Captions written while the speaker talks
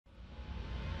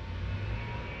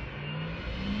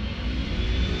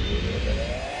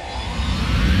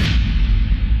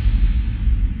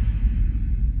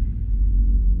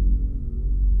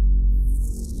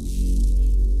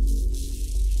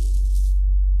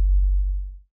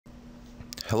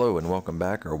Hello and welcome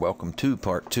back, or welcome to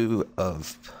part 2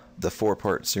 of the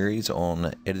 4-part series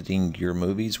on editing your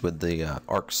movies with the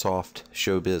Arcsoft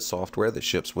Showbiz software that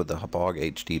ships with the Happauge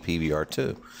HD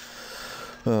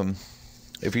PVR2.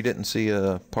 If you didn't see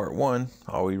part 1,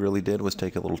 all we really did was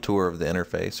take a little tour of the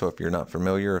interface. So if you're not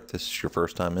familiar, if this is your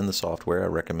first time in the software, I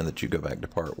recommend that you go back to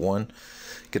part 1,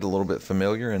 get a little bit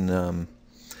familiar, and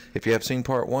if you have seen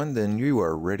part 1, then you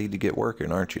are ready to get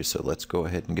working, aren't you? So let's go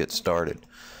ahead and get started.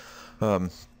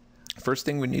 First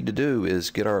thing we need to do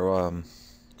is get our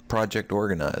project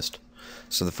organized.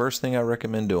 So the first thing I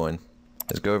recommend doing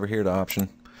is go over here to option,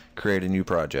 create a new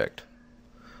project.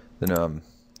 Then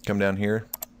come down here,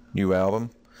 new album,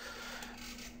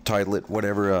 title it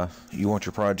whatever you want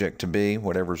your project to be,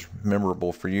 whatever's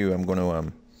memorable for you. I'm going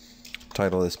to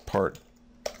title this part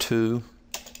 2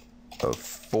 of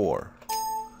 4.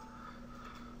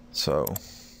 So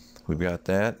we've got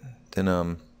that.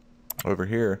 Then over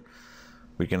here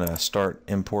we can start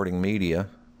importing media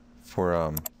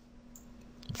for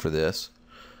this,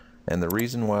 and the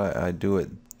reason why I do it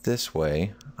this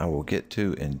way I will get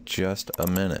to in just a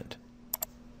minute.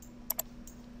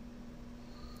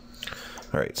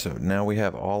 Alright, so now we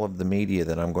have all of the media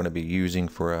that I'm going to be using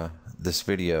for this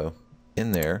video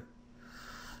in there,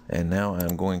 and now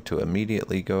I'm going to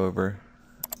immediately go over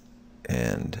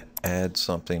and add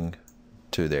something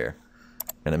to there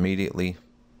and immediately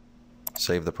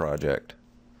save the project.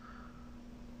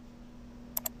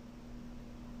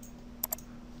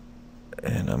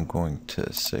 And I'm going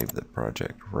to save the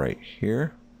project right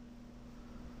here,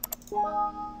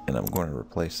 and I'm going to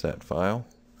replace that file.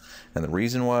 And the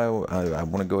reason why I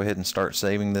want to go ahead and start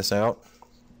saving this out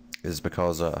is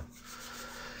because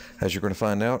as you're going to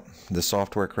find out, the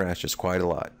software crashes quite a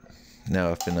lot.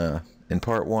 Now if in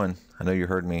part 1, I know you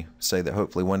heard me say that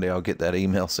hopefully one day I'll get that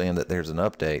email saying that there's an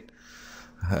update.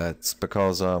 It's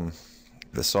because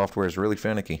the software is really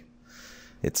finicky.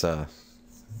 It's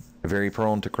very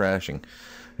prone to crashing.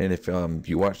 And if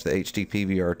you watch the HD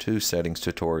PVR2 settings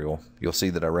tutorial, you'll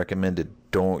see that I recommended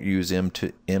don't use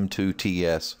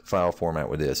M2TS file format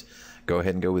with this. Go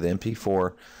ahead and go with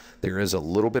MP4. There is a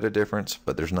little bit of difference,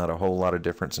 but there's not a whole lot of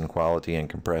difference in quality and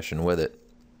compression with it.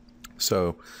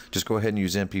 So just go ahead and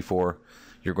use MP4.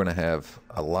 You're going to have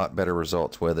a lot better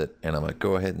results with it. And I'm going to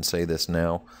go ahead and say this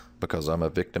now because I'm a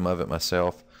victim of it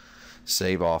myself.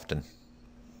 Save often.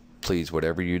 Please,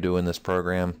 whatever you do in this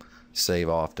program, save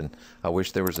often. I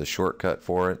wish there was a shortcut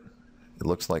for it. It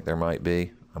looks like there might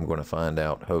be. I'm going to find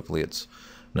out. Hopefully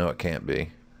no, it can't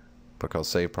be, because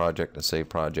save project and save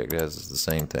project as is the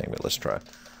same thing. But let's try.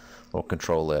 We'll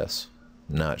Control S.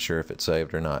 Not sure if it's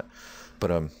saved or not, but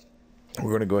we're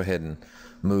going to go ahead and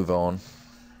move on.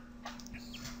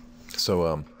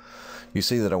 So you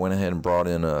see that I went ahead and brought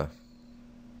in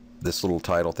this little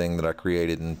title thing that I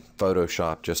created in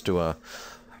Photoshop just to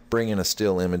bring in a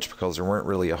still image, because there weren't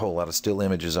really a whole lot of still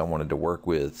images I wanted to work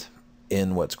with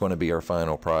in what's going to be our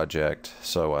final project.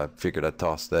 So I figured I'd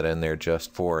toss that in there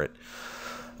just for it.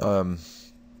 I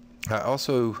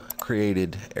also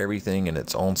created everything in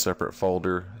its own separate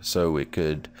folder so it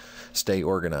could stay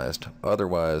organized.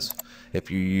 Otherwise, if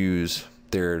you use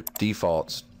their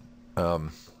defaults,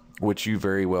 which you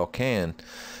very well can,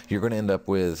 you're going to end up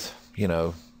with,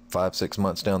 5-6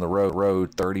 months down the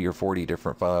road 30 or 40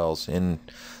 different files in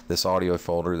this audio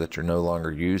folder that you're no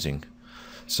longer using.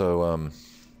 So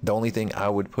the only thing I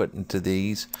would put into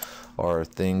these are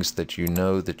things that you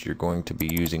know that you're going to be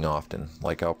using often.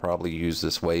 Like I'll probably use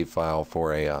this WAV file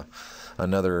for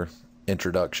another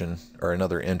introduction or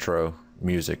another intro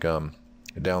music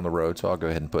down the road, so I'll go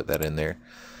ahead and put that in there.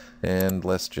 And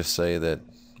let's just say that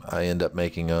I end up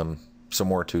making some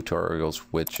more tutorials,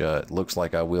 which it looks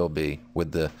like I will be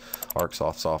with the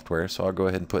Arcsoft software, so I'll go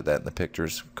ahead and put that in the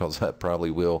pictures because I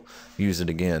probably will use it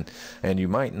again. And you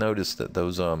might notice that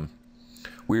those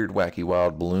weird wacky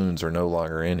wild balloons are no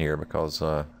longer in here because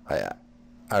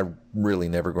I'm really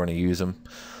never going to use them.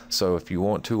 So if you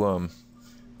want to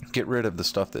get rid of the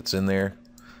stuff that's in there,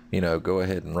 go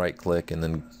ahead and right click and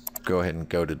then go ahead and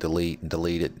go to delete and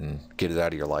delete it and get it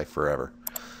out of your life forever.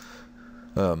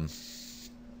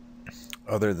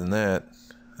 Other than that,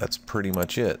 that's pretty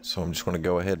much it. So I'm just going to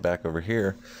go ahead back over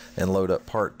here and load up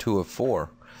part 2 of 4.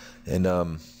 And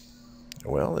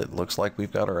well, it looks like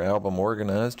we've got our album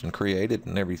organized and created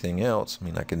and everything else. I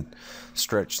mean, I can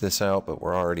stretch this out, but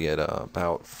we're already at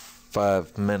about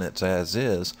 5 minutes as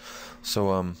is. So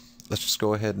let's just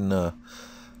go ahead and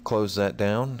close that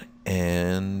down,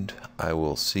 and I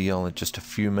will see y'all in just a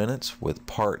few minutes with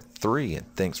part 3.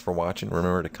 And thanks for watching.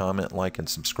 Remember to comment, like, and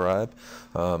subscribe.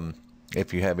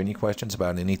 If you have any questions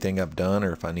about anything I've done,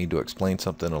 or if I need to explain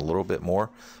something a little bit more,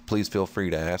 please feel free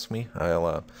to ask me. I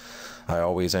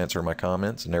always answer my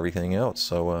comments and everything else.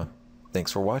 So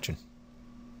thanks for watching.